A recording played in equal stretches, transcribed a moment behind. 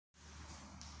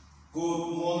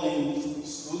Good morning,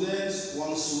 students.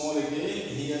 Once more again,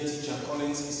 here Teacher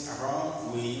Collins is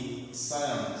around with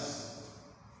science.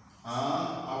 And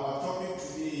our topic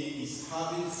today is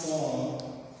having fun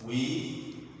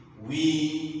with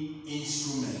wind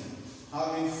instrument.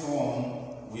 Having fun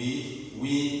with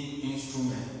wind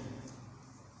instrument.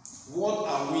 What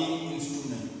are wind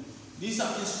instruments? These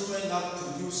are instruments that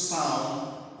produce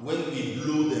sound when we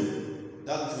blow them.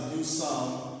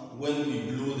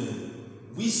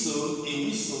 A whistle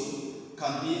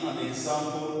can be an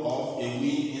example of a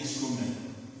wind instrument.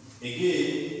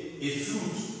 Again, a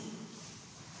flute.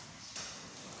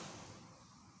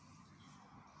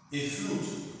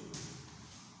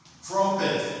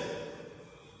 Trumpet.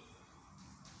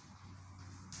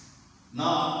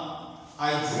 Now,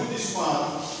 I drew this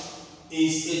one.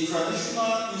 Is a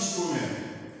traditional instrument.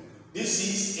 This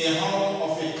is a horn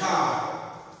of a cow.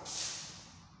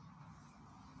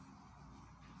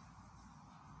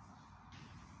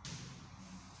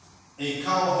 A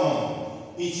cow horn.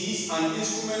 It is an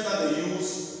instrument that they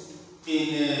use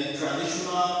in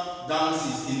traditional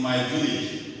dances in my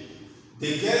village.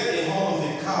 They get a horn of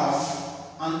a cow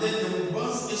and then they will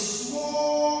burst a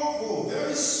small hole,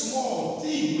 very small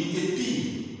thing with a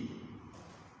pin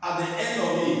at the end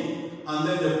of it, and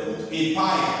then they put a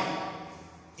pipe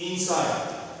inside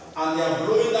and they are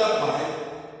blowing that pipe.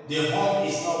 The horn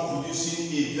is now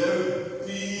producing a very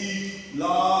big,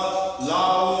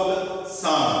 loud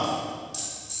sound.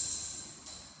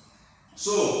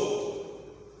 So,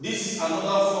 this is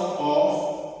another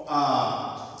form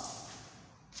of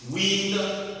wind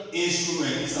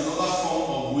instrument. It's another form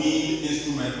of wind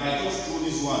instrument. I just drew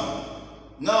this one.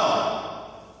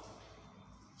 Now,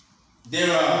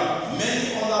 there are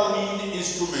many other wind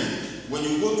instruments. When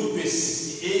you go to page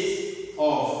 68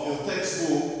 of your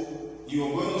textbook, you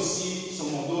are going to see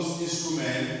some of those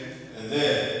instruments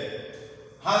there.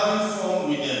 Having fun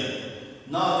with them.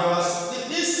 Now,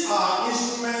 these are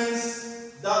instruments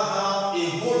that have a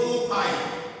hollow pipe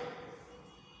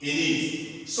in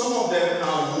it. Some of them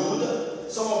are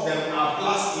wood, some of them are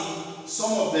plastic,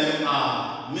 some of them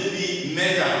are maybe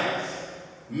metals.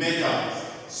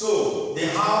 So they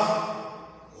have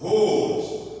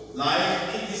holes,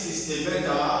 like if this is a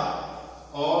metal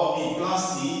or a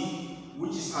plastic,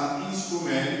 which is an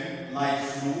instrument like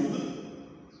flute.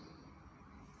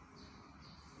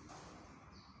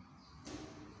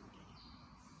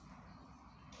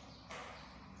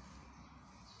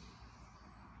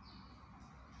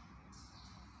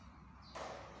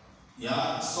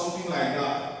 Yeah, something like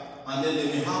that. And then they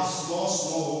may have small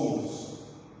holes.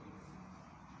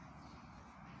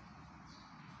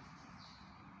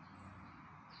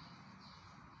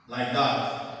 Like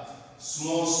that.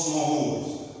 Small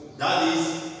holes. That is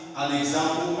an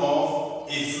example of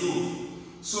a flute.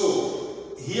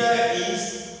 So, here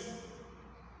is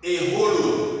a hole.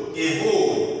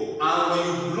 And when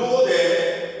you blow the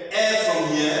air from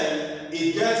here,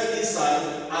 it gets inside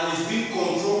and is being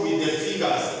controlled with the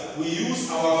fingers. We use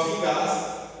our fingers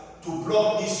to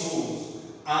block these holes.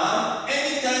 And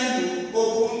anytime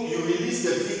you release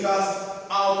the fingers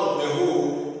out of the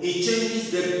hole, it changes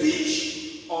the pitch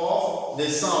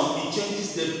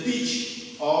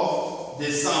of the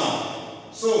sound.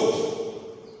 So,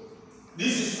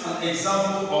 this is an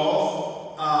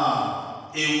example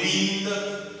of a wind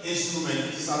instrument.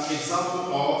 It is an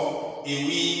example of a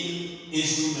wind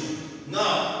instrument.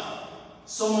 Now,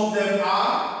 some of them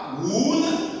are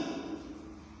wood.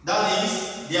 That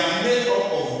is, they are made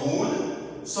up of wood.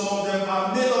 Some of them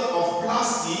are made up of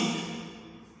plastic.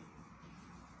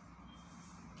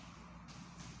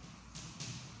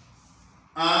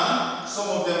 And some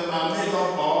of them are made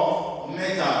up of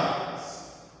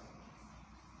metals.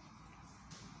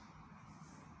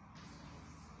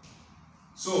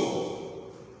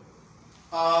 So,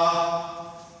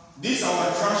 this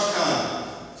our trash can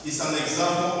is an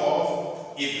example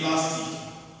of a plastic.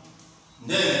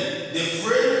 Then the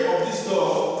frame of this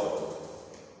door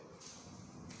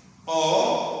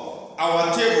or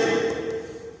our table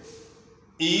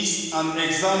is an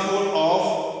example of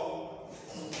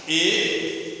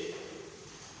a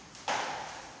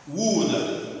wood.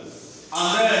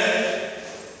 And then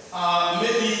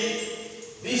maybe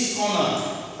this corner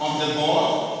of the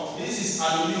board, this is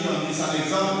aluminum, is an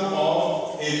example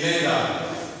of a metal.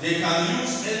 They can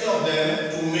use any of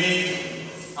them to make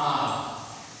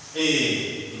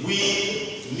a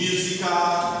wind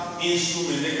musical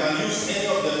instrument. They can use any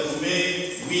of them to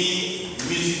make wind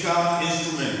musical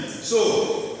instrument.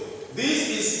 So, this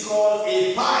is called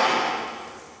a pipe.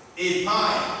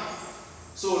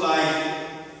 So, like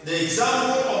the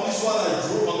example of this one I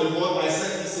drew on the board, I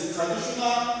said it's a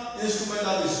traditional instrument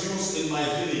that is used in my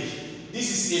village. This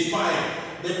is a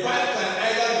pipe. The pipe can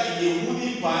either be a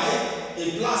wooden pipe,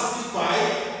 a plastic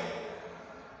pipe,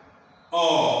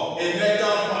 or a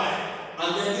metal pipe.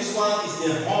 And then this one is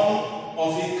the horn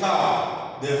of a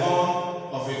cow. The horn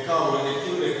of a cow. When they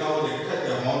kill the cow, they cut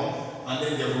the horn and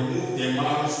then they remove the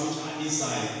marrows which are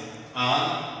inside,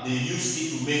 and they use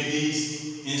it to make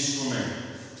this instrument.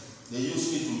 They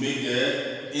use it to make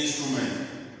the instrument.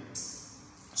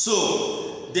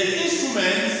 So the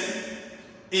instrument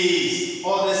is,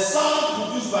 or the sound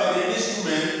produced by the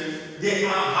instrument, they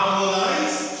are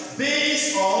harmonized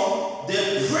based on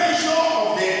the pressure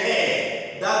of the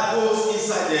air that goes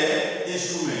inside the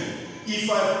instrument. If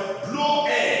I blow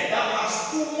air that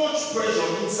has too much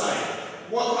pressure inside,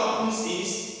 what happens is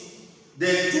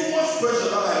the too much pressure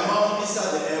that I mount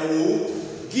inside the air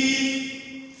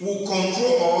will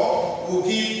control, or will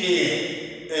give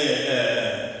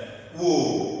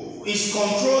is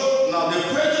controlled. Now the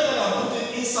pressure that I'm putting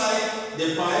inside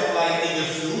the pipe, like in the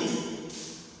flute,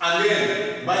 and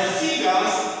then my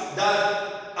fingers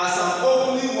that as I'm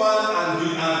opening one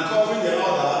and covering the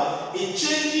other, it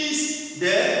changes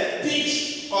the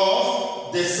pitch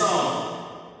of the sound.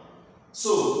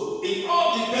 So it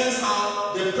all depends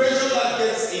how the pressure that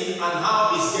gets in and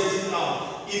how it's getting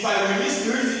out. If I release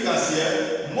 3 fingers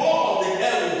here, more of the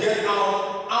air will get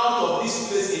out of this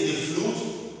place in the flute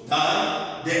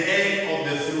than the end of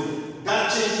the flute.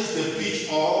 That changes the pitch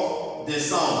of the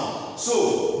sound.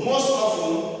 So most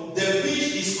often the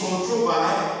pitch is controlled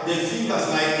by the fingers,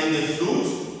 like in the flute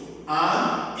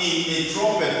and in a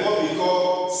trumpet, what we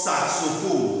call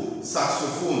saxophone.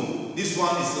 This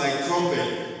one is like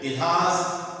trumpet. It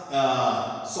has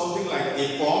something like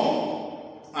a palm,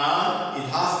 and it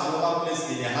has another place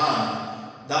in the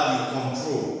hand that you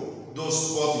control those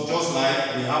spots, just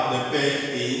like we have the peg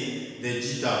in the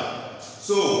guitar.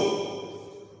 So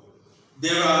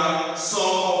there are some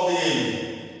of the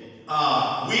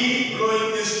wind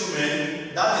blowing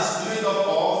instrument that is made up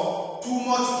of too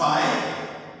much pipe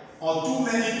or too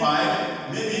many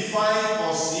pipe, maybe 5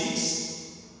 or 6.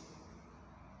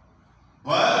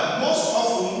 But most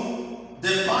often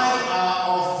the pipe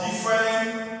are of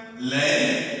different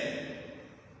length.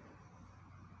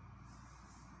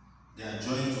 They are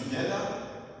joined together.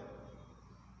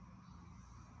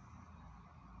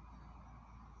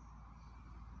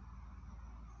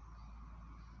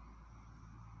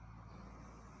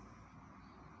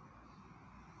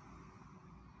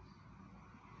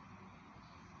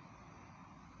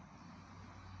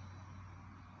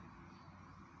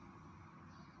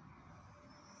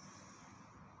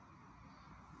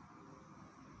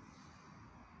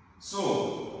 So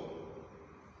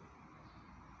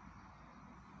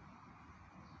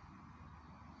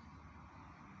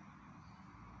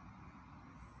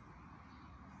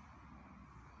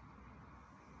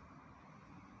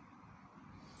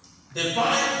the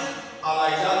pipes are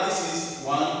like that. This is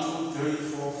 1, 2, 3,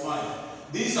 4,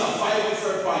 5. These are 5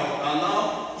 different pipes. And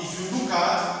now if you look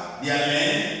at their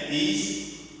length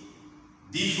is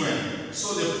different.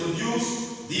 So they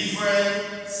produce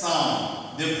different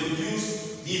sound. They produce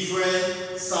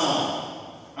different sound.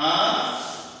 And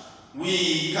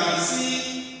we can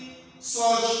see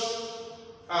such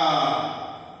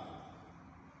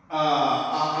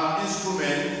an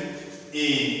instrument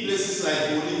in places like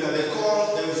Bolivia.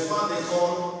 There is one they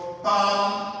call pan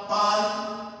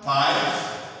pipe.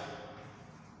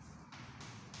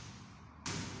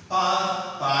 Pan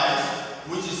pipe,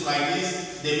 which is like this.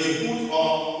 They may put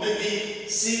on maybe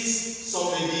 6,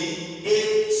 some maybe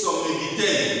 8, some maybe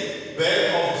 10, but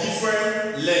of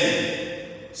different length.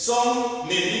 Some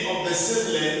may be of the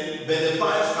same length, but the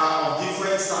pipes are of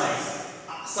different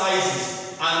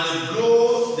sizes, and they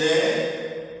blow the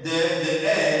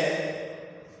air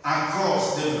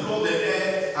across. They blow the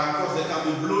air across. They can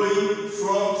be blowing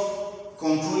front,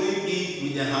 controlling it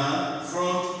with the hand,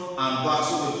 front and back.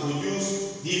 So they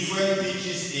produce different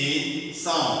pitches in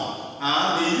sound,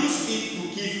 and they use it to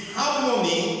give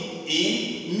harmony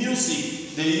in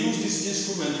music. They use this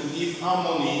instrument to give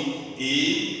harmony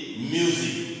in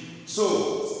music.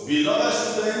 So, beloved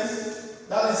students,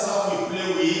 that is how we play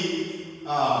with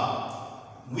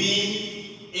wind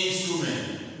instrument.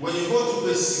 When you go to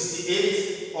page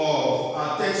 68 of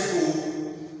our textbook,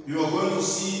 you are going to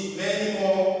see many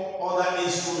more other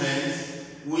instruments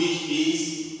which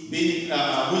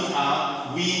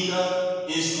are wind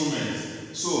instruments.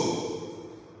 So,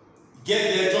 get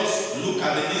there, just look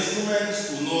at the instruments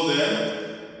to know them,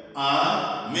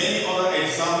 and many other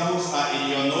examples are in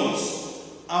your notes.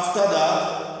 After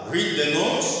that, read the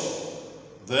notes,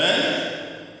 then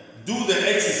do the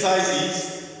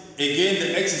exercises. Again,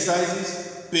 the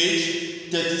exercises, page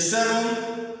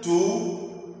 37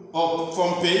 to,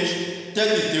 from page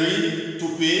 33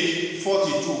 to page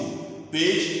 42.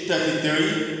 Page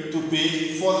 33 to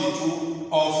page 42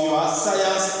 of your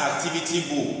science activity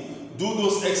book. Do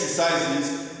those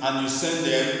exercises and you send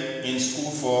them in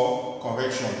school for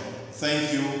correction.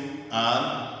 Thank you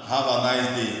and have a nice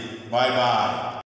day. Bye bye.